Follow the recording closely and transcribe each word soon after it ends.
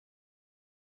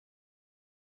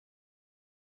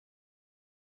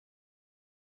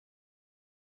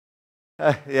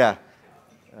Yeah.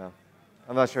 Yeah.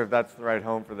 I'm not sure if that's the right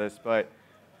home for this, but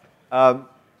I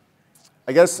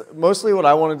guess mostly what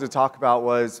I wanted to talk about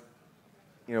was,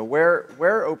 where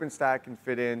OpenStack can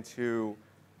fit into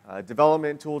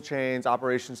development tool chains,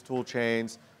 operations tool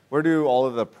chains. Where do all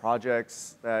of the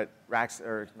projects that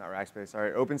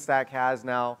OpenStack has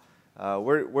now,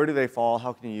 where do they fall?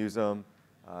 How can you use them?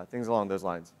 Things along those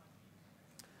lines.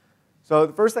 So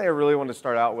the first thing I really wanted to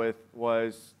start out with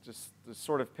was just this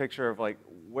sort of picture of like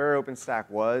where OpenStack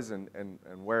was and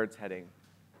where it's heading.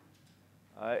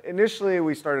 Initially,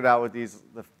 we started out with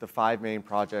the 5 main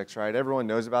projects, right? Everyone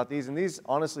knows about these, and these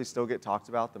honestly still get talked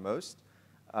about the most.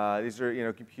 These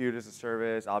are, compute as a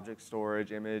service, object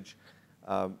storage, image.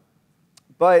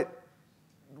 But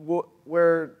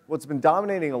what's been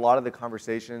dominating a lot of the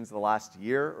conversations the last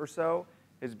year or so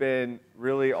has been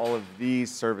really all of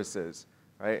these services,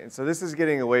 right? And so this is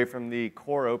getting away from the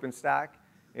core OpenStack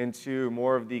into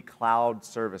more of the cloud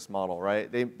service model,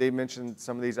 right? They mentioned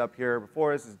some of these up here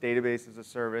before. This is database as a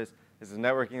service. This is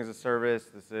networking as a service.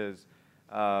 This is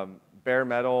bare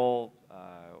metal,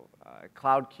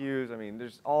 cloud queues. I mean,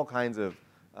 there's all kinds of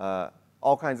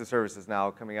services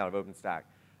now coming out of OpenStack.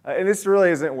 And this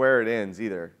really isn't where it ends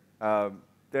either.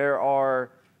 There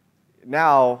are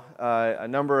now a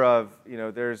number of,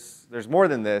 there's more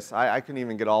than this. I couldn't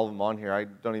even get all of them on here. I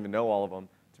don't even know all of them,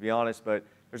 to be honest. But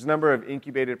there's a number of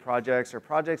incubated projects or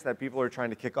projects that people are trying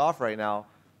to kick off right now,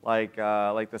 like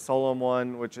the Solom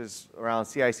one, which is around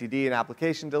CI/CD and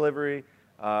application delivery,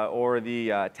 or the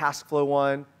TaskFlow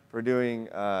one for doing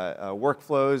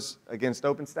workflows against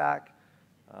OpenStack.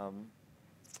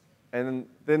 And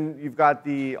then you've got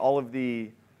all of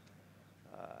the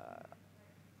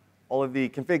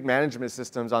config management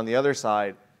systems on the other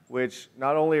side, which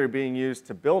not only are being used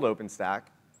to build OpenStack,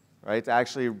 right, to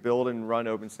actually build and run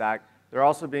OpenStack, they're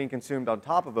also being consumed on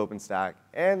top of OpenStack,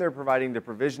 and they're providing the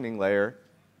provisioning layer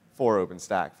for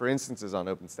OpenStack, for instances on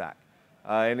OpenStack.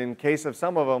 And in case of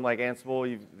some of them, like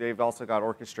Ansible, they've also got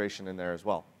orchestration in there as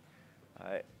well.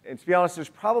 And to be honest, there's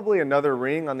probably another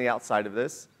ring on the outside of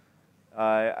this,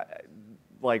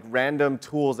 like random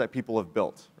tools that people have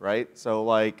built, right? So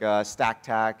like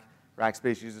StackTack,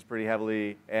 Rackspace uses pretty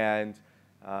heavily, and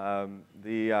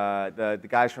the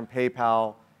guys from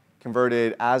PayPal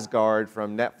converted Asgard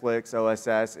from Netflix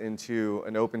OSS into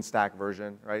an OpenStack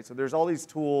version, right? So there's all these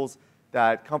tools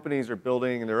that companies are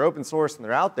building, and they're open source, and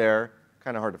they're out there.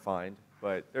 Kind of hard to find,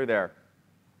 but they're there.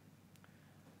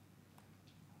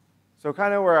 So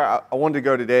kind of where I wanted to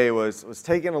go today was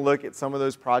taking a look at some of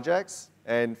those projects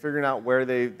and figuring out where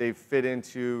they fit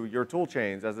into your tool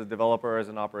chains as a developer, as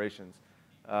an operations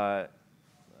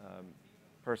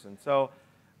person. So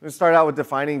I'm going to start out with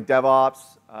defining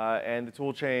DevOps and the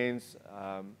tool chains,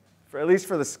 at least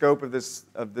for the scope of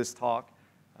this talk.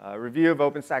 Review of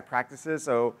OpenStack practices.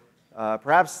 So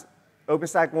perhaps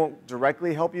OpenStack won't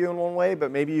directly help you in one way,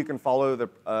 but maybe you can follow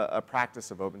a practice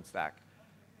of OpenStack.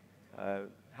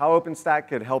 How OpenStack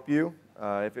could help you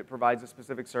if it provides a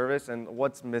specific service, and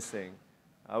what's missing,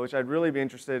 which I'd really be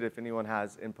interested if anyone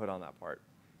has input on that part.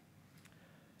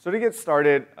 So to get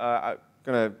started, I'm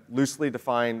going to loosely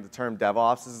define the term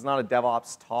DevOps. This is not a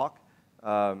DevOps talk.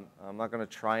 I'm not going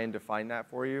to try and define that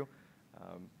for you.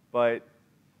 But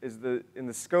in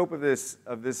the scope of this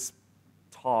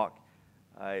talk,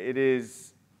 it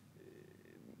is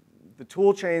the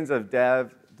tool chains of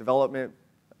development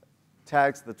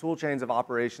text, the tool chains of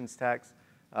operations text,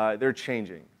 they're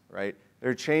changing, right?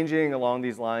 They're changing along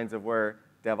these lines of where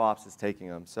DevOps is taking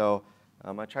them. So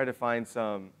I try to find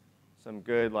some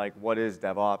good, like, what is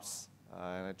DevOps?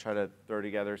 And I try to throw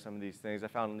together some of these things. I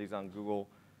found these on Google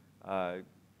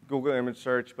image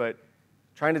search, but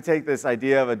trying to take this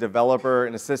idea of a developer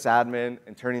and a sysadmin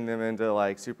and turning them into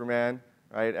like Superman,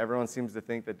 right? Everyone seems to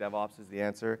think that DevOps is the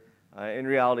answer. In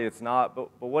reality, it's not, but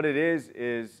what it is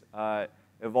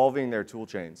evolving their tool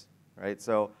chains, right?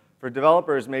 So for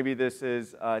developers, maybe this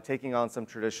is taking on some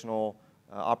traditional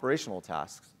operational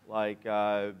tasks, like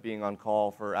being on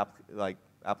call for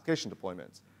application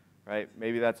deployments, right?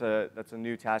 Maybe that's a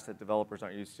new task that developers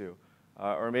aren't used to.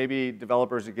 Or maybe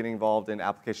developers are getting involved in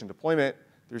application deployment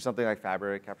through something like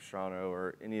Fabric, Capistrano,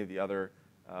 or any of the other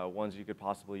ones you could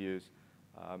possibly use.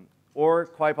 Or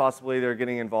quite possibly they're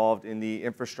getting involved in the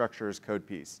infrastructure as code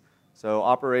piece. So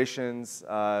operations,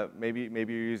 maybe you're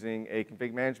using a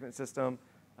config management system,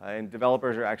 and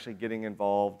developers are actually getting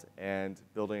involved and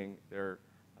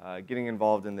getting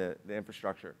involved in the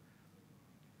infrastructure.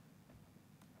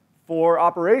 For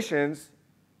operations,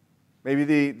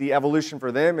 maybe the evolution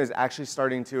for them is actually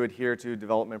starting to adhere to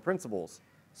development principles.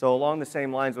 So along the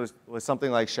same lines with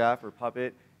something like Chef or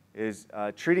Puppet is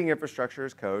treating infrastructure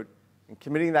as code and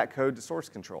committing that code to source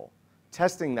control,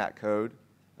 testing that code,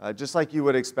 just like you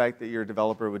would expect that your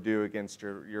developer would do against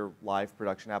your live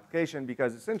production application,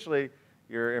 because essentially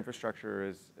your infrastructure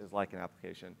is like an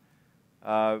application.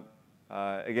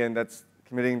 Again, that's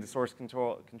committing to source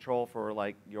control for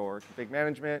like your config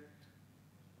management.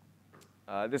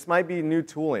 This might be new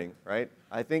tooling, right?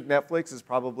 I think Netflix is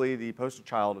probably the poster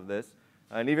child of this.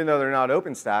 And even though they're not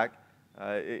OpenStack,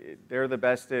 they're the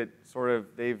best at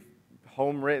they've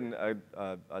home written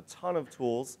a ton of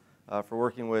tools for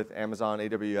working with Amazon,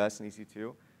 AWS, and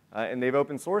EC2. And they've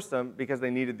open sourced them because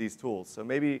they needed these tools. So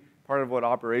maybe part of what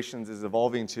operations is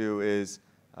evolving to is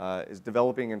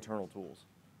developing internal tools.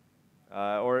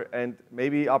 And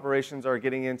maybe operations are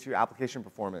getting into application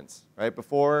performance, right?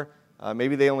 Before,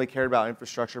 maybe they only cared about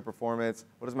infrastructure performance.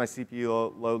 What does my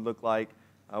CPU load look like?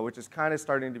 Which is kind of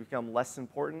starting to become less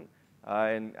important.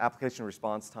 And application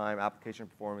response time, application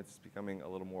performance is becoming a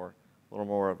little more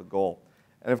of a goal.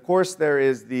 And of course, there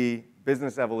is the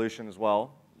business evolution as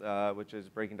well, which is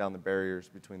breaking down the barriers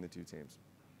between the two teams.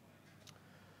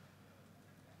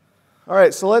 All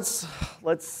right, so let's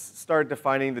start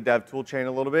defining the dev toolchain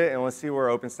a little bit, and let's see where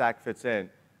OpenStack fits in.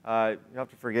 You have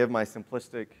to forgive my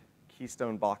simplistic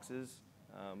keystone boxes,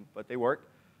 but they work.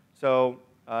 So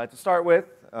to start with,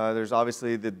 there's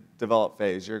obviously the develop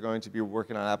phase. You're going to be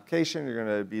working on an application. You're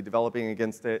going to be developing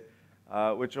against it,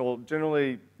 which will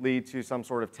generally lead to some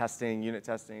sort of testing, unit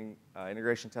testing,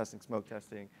 integration testing, smoke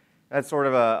testing. That's sort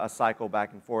of a cycle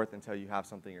back and forth until you have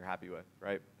something you're happy with,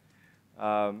 right?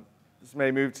 This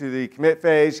may move to the commit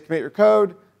phase, commit your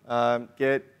code,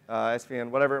 Git,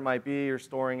 SVN, whatever it might be, you're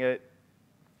storing it,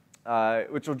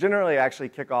 which will generally actually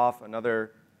kick off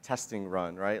another testing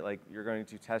run, right? Like you're going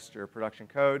to test your production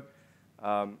code.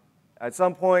 At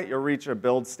some point, you'll reach a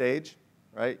build stage,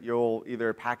 right? You'll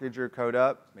either package your code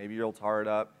up, maybe you'll tar it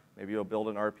up, maybe you'll build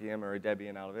an RPM or a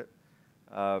Debian out of it.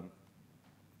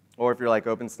 Or if you're like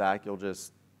OpenStack, you'll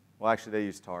just, well, actually they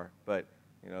use tar, but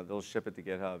they'll ship it to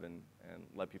GitHub and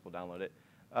let people download it.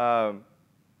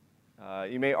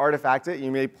 You may artifact it. You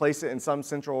may place it in some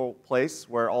central place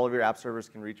where all of your app servers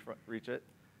can reach it.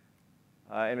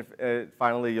 And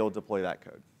finally, you'll deploy that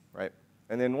code, right?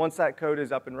 And then once that code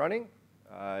is up and running,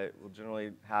 it will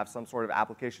generally have some sort of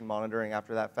application monitoring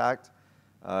after that fact,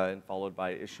 and followed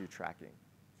by issue tracking.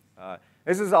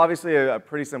 This is obviously a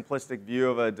pretty simplistic view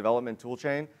of a development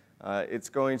toolchain. It's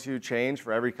going to change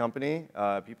for every company.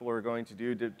 People are going to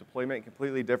do deployment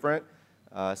completely different.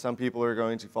 Some people are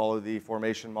going to follow the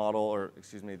formation model, or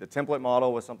excuse me, the template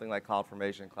model with something like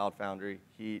CloudFormation, Cloud Foundry,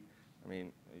 Heat. I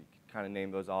mean, you can kind of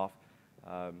name those off.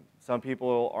 Some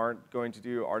people aren't going to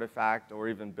do artifact or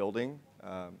even building.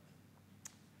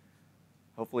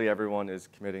 Hopefully everyone is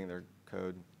committing their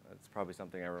code. That's probably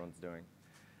something everyone's doing.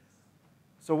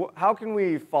 So how can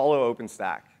we follow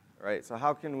OpenStack, right? So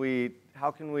how can we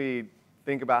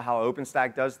think about how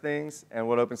OpenStack does things and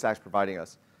what OpenStack's providing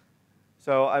us?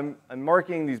 So I'm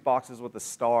marking these boxes with a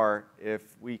star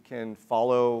if we can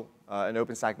follow an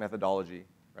OpenStack methodology,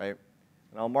 right?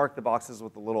 And I'll mark the boxes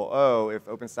with a little O if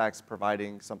OpenStack's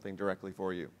providing something directly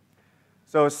for you.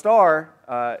 So a star,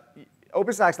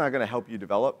 OpenStack's not going to help you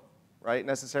develop, right,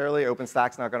 necessarily.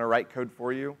 OpenStack's not going to write code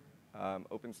for you.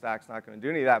 OpenStack's not going to do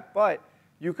any of that. But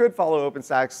you could follow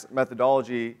OpenStack's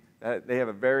methodology. They have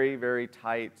a very, very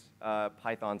tight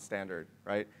Python standard,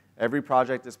 right? Every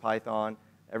project is Python.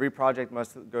 Every project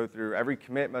must go through, every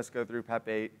commit must go through PEP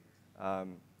 8,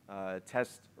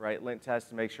 test, right, lint test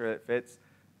to make sure it fits.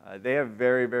 They have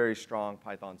very, very strong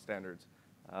Python standards.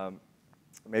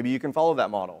 Maybe you can follow that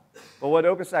model. But what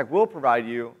OpenStack will provide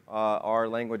you are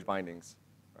language bindings,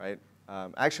 right?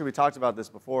 Actually, we talked about this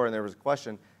before, and there was a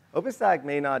question. OpenStack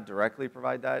may not directly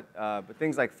provide that, but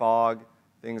things like Fog,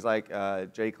 things like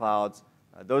JClouds,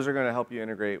 those are going to help you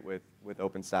integrate with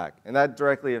OpenStack. And that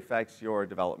directly affects your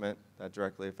development. That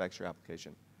directly affects your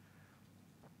application.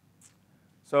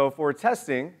 So for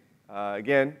testing,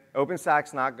 again,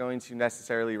 OpenStack's not going to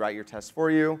necessarily write your tests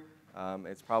for you.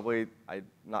 It's probably, I'm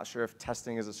not sure if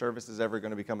testing as a service is ever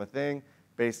going to become a thing.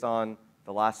 Based on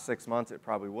the last 6 months, it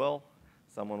probably will.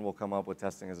 Someone will come up with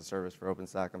testing as a service for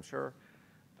OpenStack, I'm sure.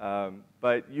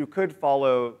 But you could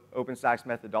follow OpenStack's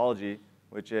methodology,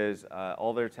 which is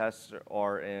all their tests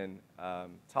are in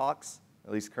talks,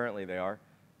 at least currently they are.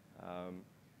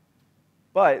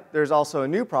 But there's also a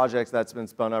new project that's been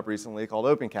spun up recently called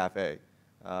OpenCafe.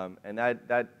 And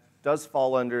that does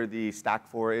fall under the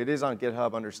StackForge. It is on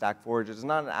GitHub under StackForge. It's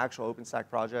not an actual OpenStack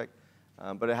project,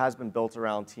 but it has been built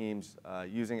around teams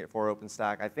using it for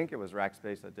OpenStack. I think it was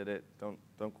Rackspace that did it.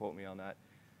 Don't quote me on that.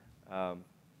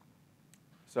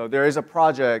 So there is a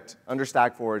project under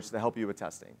StackForge to help you with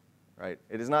testing, right?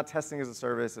 It is not testing as a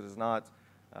service. It is not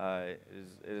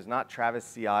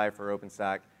Travis CI for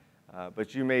OpenStack,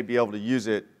 but you may be able to use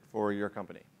it for your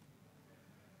company.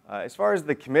 As far as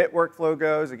the commit workflow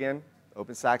goes, again,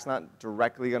 OpenStack's not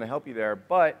directly going to help you there,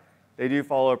 but they do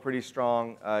follow a pretty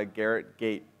strong Garrett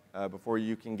gate before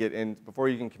you can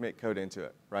commit code into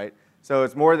it, right? So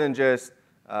it's more than just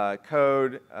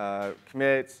code,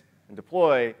 commit, and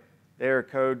deploy. They're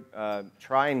code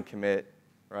try and commit,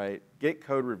 right? Get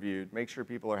code reviewed, make sure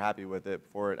people are happy with it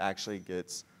before it actually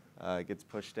gets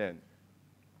pushed in.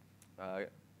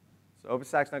 So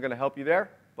OpenStack's not going to help you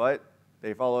there, but they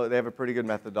have a pretty good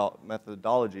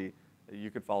methodology that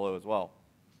you could follow as well.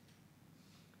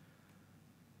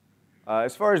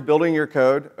 As far as building your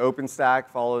code, OpenStack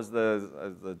follows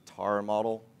the tar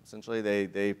model. Essentially,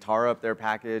 they tar up their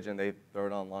package and they throw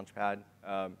it on Launchpad.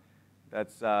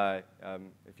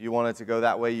 If you wanted to go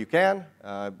that way, you can.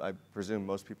 I presume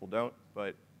most people don't,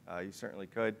 but you certainly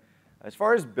could. As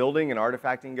far as building and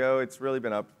artifacting go, it's really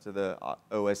been up to the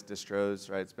OS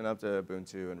distros, right? It's been up to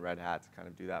Ubuntu and Red Hat to kind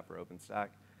of do that for OpenStack.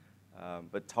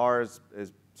 But tar is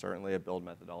certainly a build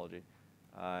methodology.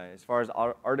 As far as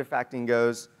artifacting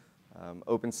goes,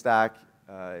 OpenStack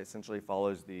essentially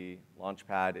follows the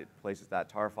Launchpad. It places that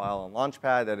tar file on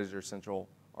Launchpad. That is your central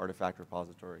artifact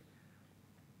repository.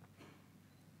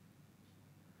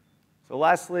 So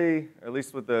lastly, or at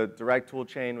least with the direct tool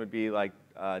chain, would be like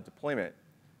deployment.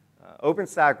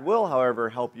 OpenStack will, however,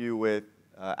 help you with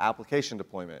application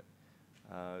deployment.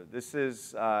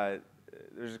 There's a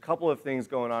couple of things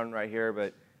going on right here,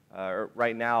 but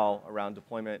right now around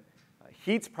deployment.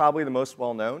 Heat's probably the most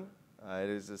well-known. It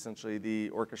is essentially the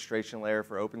orchestration layer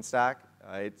for OpenStack.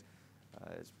 It's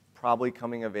probably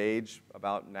coming of age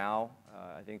about now.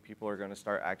 I think people are going to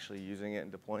start actually using it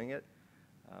and deploying it.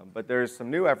 But there's some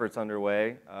new efforts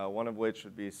underway, one of which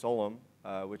would be Solum,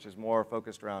 which is more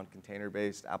focused around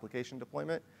container-based application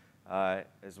deployment,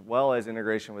 as well as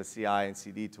integration with CI and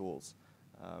CD tools.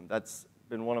 That's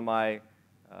been one of my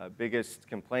biggest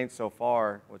complaints so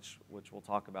far, which we'll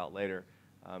talk about later,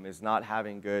 is not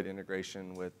having good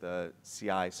integration with the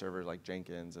CI servers like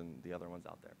Jenkins and the other ones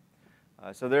out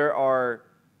there. So there are,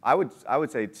 I would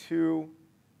say,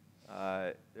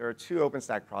 there are two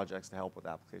OpenStack projects to help with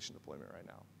application deployment right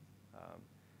now.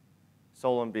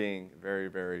 Solum being very,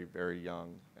 very, very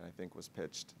young, and I think was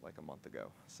pitched like a month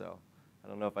ago. So I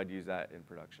don't know if I'd use that in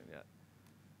production yet.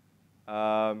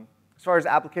 As far as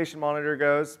application monitor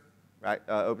goes, right,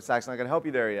 OpenStack's not going to help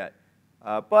you there yet.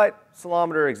 But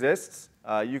Salometer exists.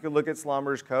 You can look at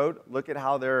Salometer's code, look at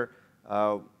how they're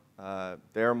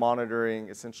monitoring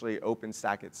essentially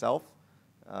OpenStack itself,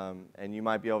 and you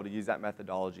might be able to use that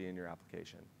methodology in your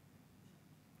application.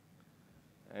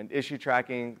 And issue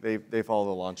tracking, they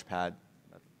follow the Launchpad.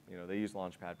 You know, they use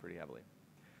Launchpad pretty heavily.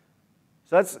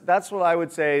 So that's what I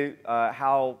would say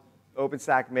how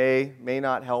OpenStack may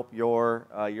not help your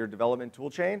development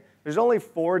toolchain. There's only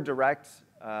four direct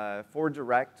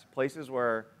places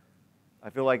where I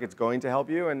feel like it's going to help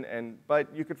you,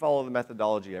 but you could follow the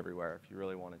methodology everywhere if you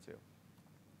really wanted to.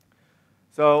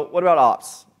 So what about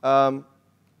ops? So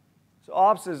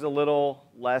ops is a little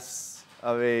less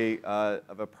of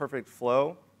a perfect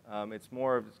flow. It's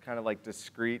more of kind of like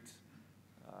discrete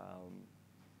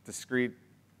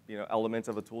elements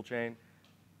of a tool chain.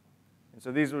 And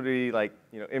so these would be like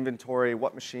inventory.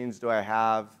 What machines do I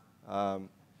have?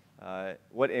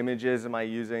 What images am I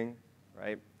using?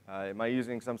 Right? Am I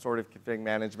using some sort of config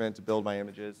management to build my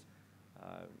images?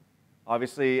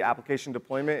 Obviously, application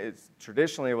deployment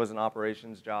traditionally was an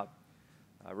operations job.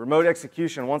 Remote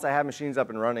execution. Once I have machines up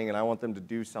and running and I want them to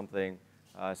do something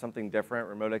different,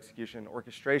 remote execution,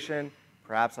 orchestration.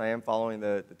 Perhaps I am following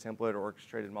the template or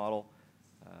orchestrated model.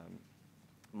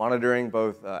 Monitoring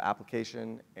both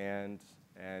application and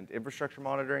infrastructure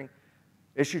monitoring,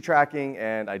 issue tracking,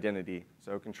 and identity.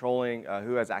 So controlling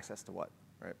who has access to what,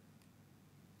 right?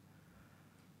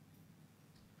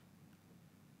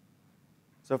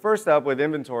 So first up with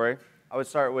inventory, I would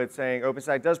start with saying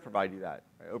OpenStack does provide you that.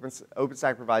 Right?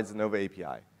 OpenStack provides the Nova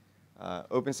API.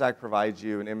 OpenStack provides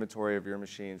you an inventory of your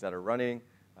machines that are running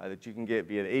that you can get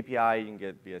via the API, you can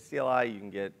get via CLI, you can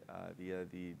get via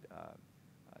the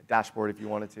dashboard if you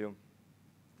wanted to.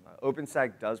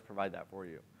 OpenStack does provide that for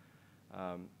you.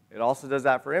 It also does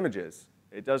that for images.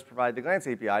 It does provide the Glance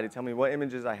API to tell me what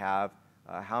images I have,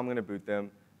 how I'm going to boot them.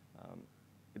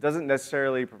 It doesn't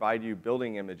necessarily provide you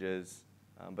building images,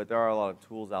 but there are a lot of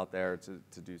tools out there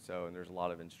to do so, and there's a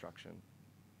lot of instruction.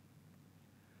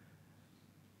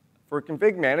 For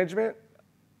config management,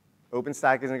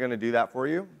 OpenStack isn't going to do that for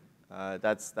you.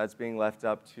 That's being left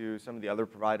up to some of the other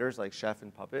providers like Chef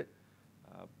and Puppet.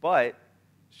 But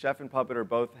Chef and Puppet are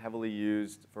both heavily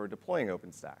used for deploying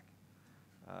OpenStack.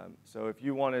 So if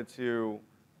you wanted to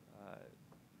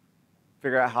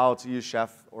figure out how to use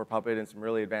Chef or Puppet in some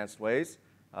really advanced ways,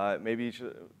 maybe you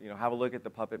should have a look at the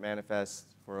Puppet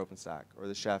manifest for OpenStack or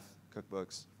the Chef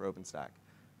cookbooks for OpenStack.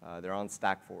 They're on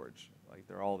StackForge. Like,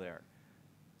 they're all there.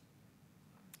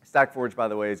 StackForge, by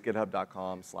the way, is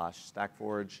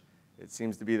github.com/StackForge. It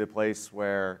seems to be the place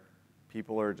where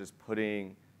people are just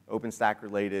putting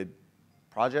OpenStack-related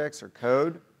projects or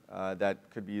code that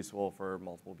could be useful for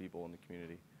multiple people in the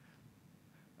community.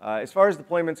 As far as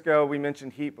deployments go, we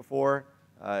mentioned Heat before.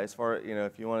 As far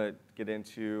if you want to get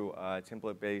into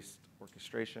template-based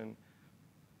orchestration,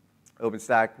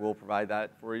 OpenStack will provide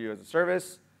that for you as a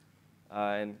service.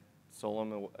 And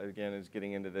Solom, again, is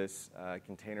getting into this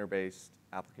container-based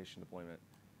application deployment.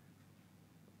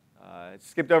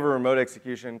 Skipped over remote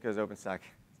execution because OpenStack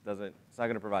it's not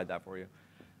going to provide that for you.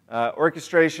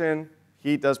 Orchestration,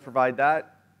 Heat does provide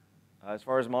that. As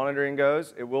far as monitoring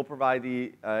goes, it will provide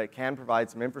can provide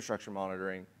some infrastructure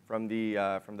monitoring from the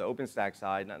OpenStack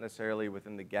side, not necessarily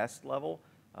within the guest level,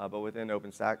 but within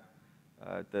OpenStack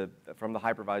from the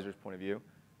hypervisor's point of view.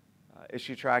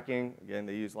 Issue tracking, again,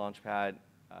 they use Launchpad,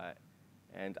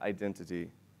 and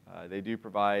identity. They do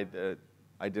provide the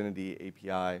identity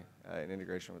API in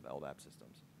integration with LDAP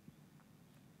systems.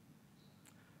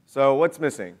 So what's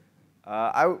missing?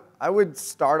 I would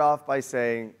start off by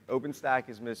saying OpenStack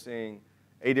is missing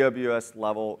AWS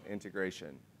level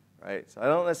integration, right? So I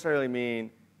don't necessarily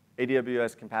mean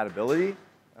AWS compatibility,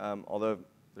 although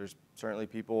there's certainly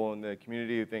people in the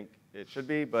community who think it should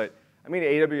be, but I mean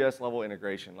AWS level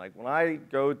integration. Like, when I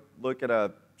go look at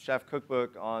a chef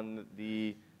cookbook on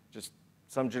just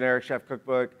some generic chef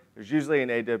cookbook, there's usually an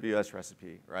AWS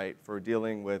recipe, right, for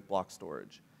dealing with block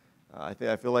storage. I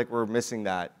feel like we're missing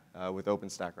that with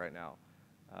OpenStack right now.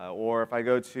 Or if I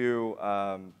go to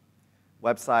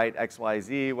website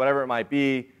XYZ, whatever it might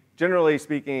be, generally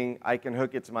speaking, I can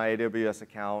hook it to my AWS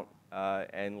account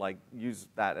and use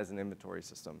that as an inventory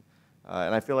system.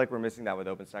 And I feel like we're missing that with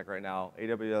OpenStack right now,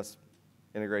 AWS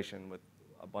integration with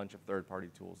a bunch of third-party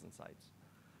tools and sites.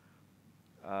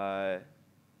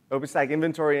 OpenStack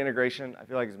inventory integration, I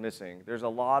feel like is missing. There's a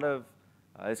lot of,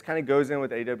 this kind of goes in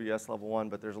with AWS level 1,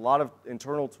 but there's a lot of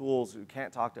internal tools who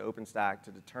can't talk to OpenStack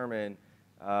to determine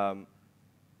how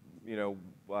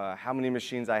many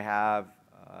machines I have,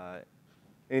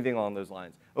 anything along those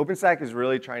lines. OpenStack is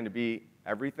really trying to be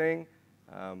everything,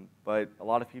 but a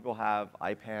lot of people have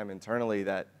IPAM internally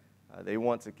that they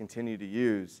want to continue to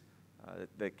use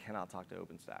that cannot talk to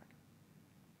OpenStack.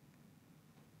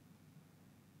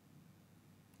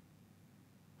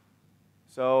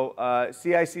 So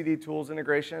CI/CD tools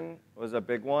integration was a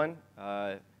big one.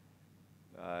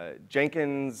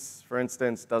 Jenkins, for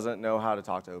instance, doesn't know how to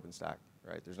talk to OpenStack,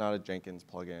 right? There's not a Jenkins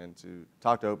plugin to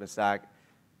talk to OpenStack.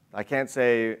 I can't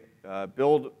say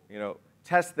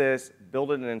test this,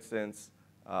 build an instance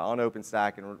on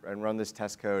OpenStack and run this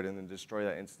test code and then destroy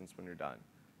that instance when you're done.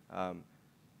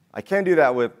 I can do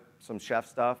that with some Chef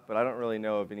stuff, but I don't really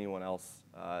know of anyone else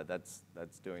that's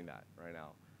doing that right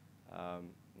now.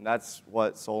 And that's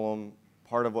what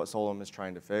part of what Solom is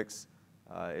trying to fix,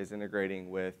 is integrating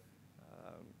with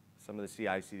some of the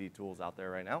CI/CD tools out there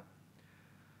right now,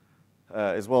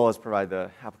 as well as provide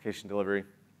the application delivery.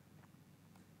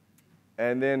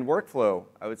 And then workflow,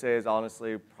 I would say, is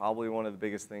honestly probably one of the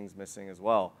biggest things missing as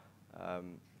well.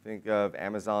 Think of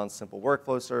Amazon's simple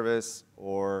workflow service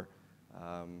or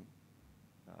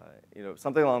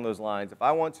something along those lines. If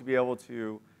I want to be able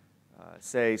to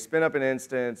say, spin up an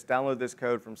instance, download this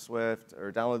code from Swift,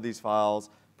 or download these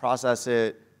files, process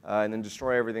it, and then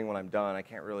destroy everything when I'm done, I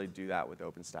can't really do that with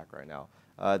OpenStack right now.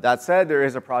 That said, there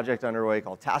is a project underway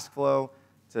called TaskFlow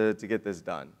to get this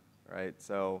done, right?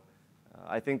 So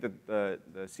I think that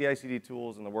the CI/CD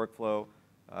tools and the workflow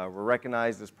were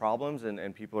recognized as problems,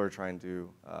 and people are trying to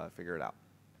figure it out.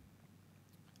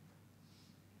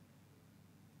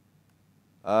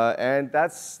 And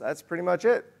that's pretty much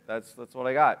it. That's what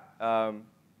I got.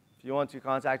 If you want to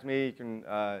contact me, you can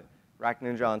Rack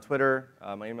Ninja on Twitter.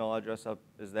 My email address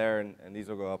is there, and these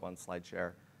will go up on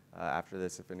SlideShare after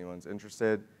this if anyone's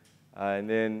interested. And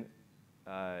then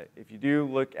if you do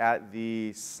look at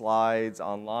the slides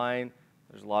online,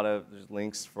 there's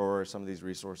links for some of these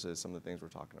resources, some of the things we're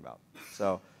talking about.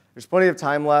 So there's plenty of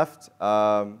time left.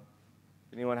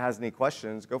 If anyone has any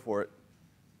questions, go for it.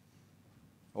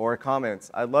 Or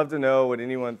comments. I'd love to know what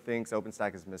anyone thinks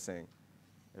OpenStack is missing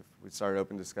if we start an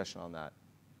open discussion on that.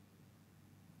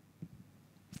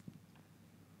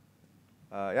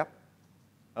 Yeah?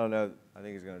 I don't know. I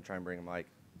think he's going to try and bring a mic.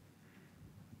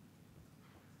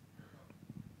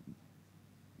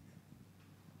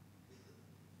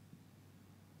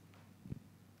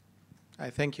 Hi,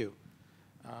 thank you.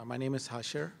 My name is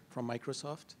Hashir from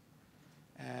Microsoft.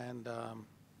 And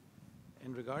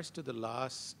in regards to the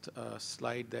last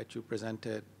slide that you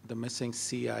presented, the missing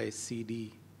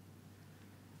CI/CD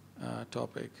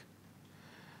topic,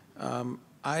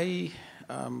 I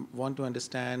want to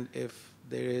understand if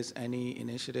there is any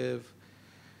initiative,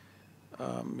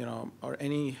 or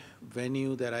any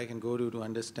venue that I can go to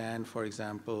understand, for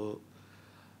example,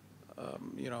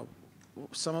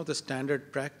 some of the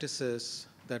standard practices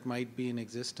that might be in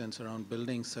existence around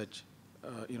building such,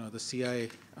 the CI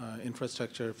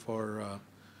infrastructure for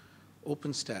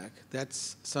OpenStack.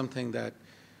 That's something that,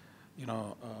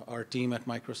 our team at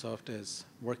Microsoft is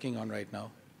working on right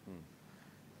now.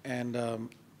 And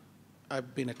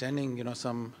I've been attending,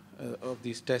 some of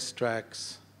these test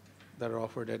tracks that are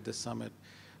offered at this summit.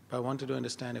 But I wanted to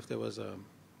understand if there was a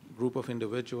group of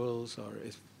individuals or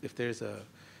if there's a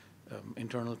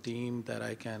internal team that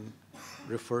I can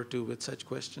refer to with such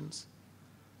questions.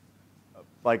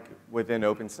 Like within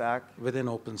OpenStack? Within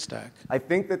OpenStack. I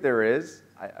think that there is.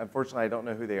 Unfortunately, I don't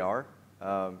know who they are.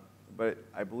 But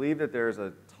I believe that there's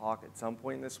a talk at some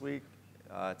point this week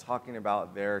talking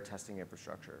about their testing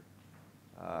infrastructure.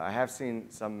 I have seen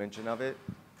some mention of it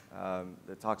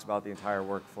that talks about the entire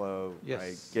workflow, yes.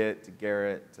 Right? Git to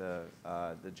Garrett to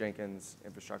the Jenkins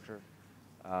infrastructure.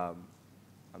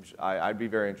 I'd be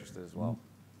very interested as well.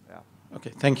 Yeah. Okay,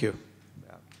 thank you.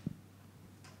 Yeah.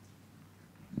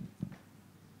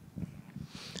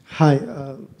 Hi,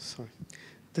 sorry.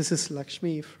 This is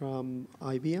Lakshmi from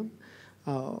IBM.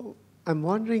 I'm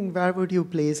wondering where would you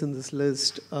place in this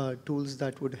list tools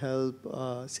that would help,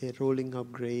 say, rolling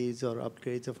upgrades or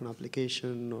upgrades of an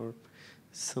application or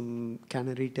some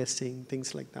canary testing,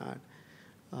 things like that.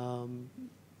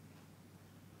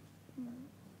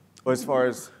 Well, as far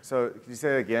as, so can you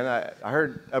say it again? I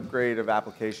heard upgrade of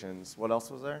applications. What else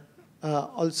was there?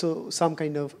 Also some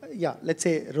kind of, let's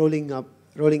say rolling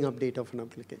update of an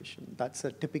application. That's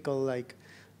a typical like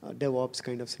DevOps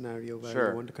kind of scenario where Sure.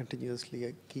 you want to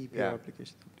continuously keep your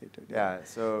application updated. Yeah,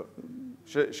 so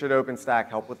should OpenStack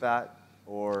help with that?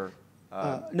 Or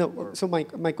no, so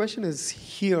my question is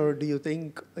here, do you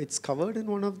think it's covered in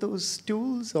one of those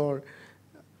tools or?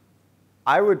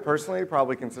 I would personally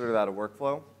probably consider that a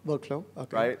workflow. Workflow,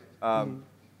 okay. Right?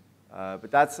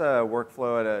 But that's a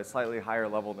workflow at a slightly higher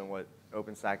level than what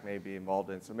OpenStack may be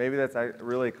involved in. So maybe that's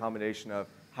really a combination of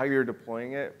how you're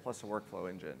deploying it plus a workflow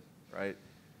engine, right?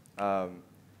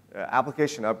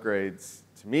 Application upgrades,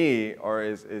 to me,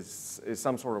 is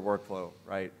some sort of workflow,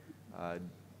 right?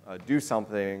 Do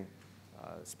something,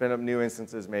 spin up new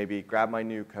instances maybe, grab my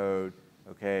new code,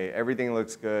 okay, everything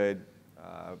looks good,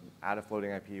 add a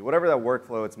floating IP. Whatever that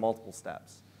workflow, it's multiple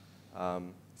steps.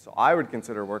 So I would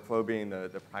consider workflow being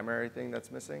the primary thing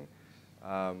that's missing.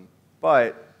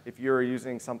 But if you're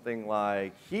using something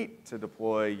like Heat to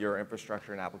deploy your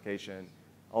infrastructure and application,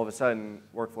 all of a sudden,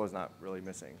 workflow is not really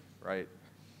missing, right?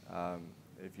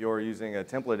 If you're using a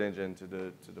template engine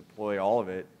to deploy all of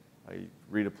it, you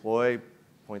redeploy,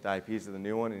 point the IPs to the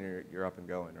new one, and you're up and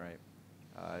going, right?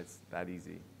 It's that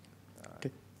easy. Okay,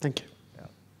 thank you. Yeah.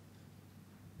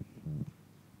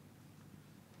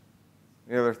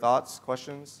 Any other thoughts,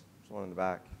 questions? There's one in the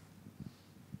back.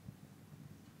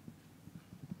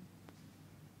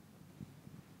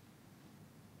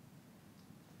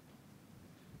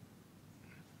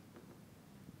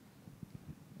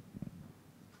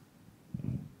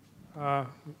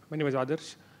 My name is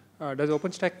Adarsh. Does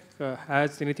OpenStack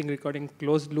has anything regarding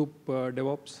closed loop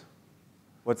DevOps?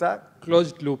 What's that?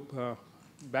 Closed loop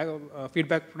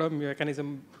feedback from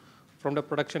mechanism from the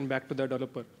production back to the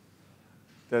developer.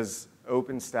 Does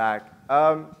OpenStack?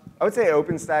 I would say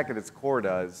OpenStack at its core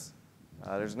does.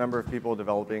 There's a number of people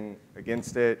developing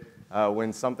against it.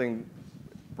 When something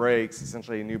breaks,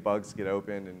 essentially new bugs get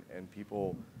opened, and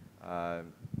people,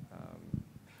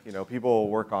 people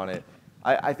work on it.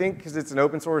 I think because it's an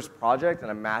open source project and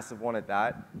a massive one at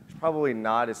that, it's probably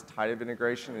not as tight of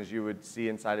integration as you would see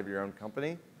inside of your own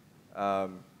company.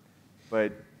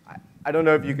 But I don't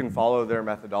know if you can follow their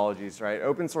methodologies, right?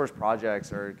 Open source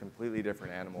projects are a completely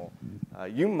different animal.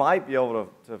 You might be able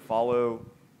to follow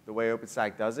the way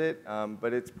OpenStack does it,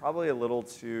 but it's probably a little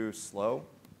too slow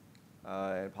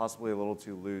and possibly a little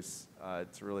too loose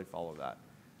to really follow that.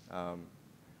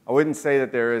 I wouldn't say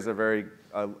that there is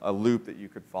a loop that you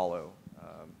could follow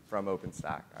from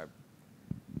OpenStack.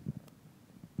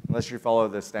 Unless you follow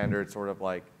the standard sort of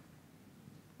like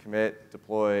commit,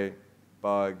 deploy,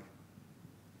 bug,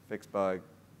 fix bug,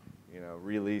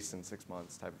 release in 6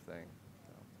 months type of thing.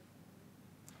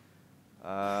 So.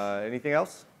 Anything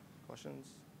else?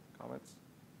 Questions, comments?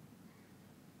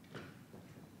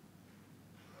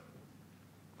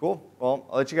 Cool. Well,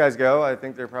 I'll let you guys go. I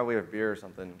think they probably have beer or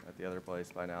something at the other place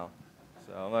by now.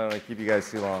 So I'm not going to keep you guys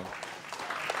too long.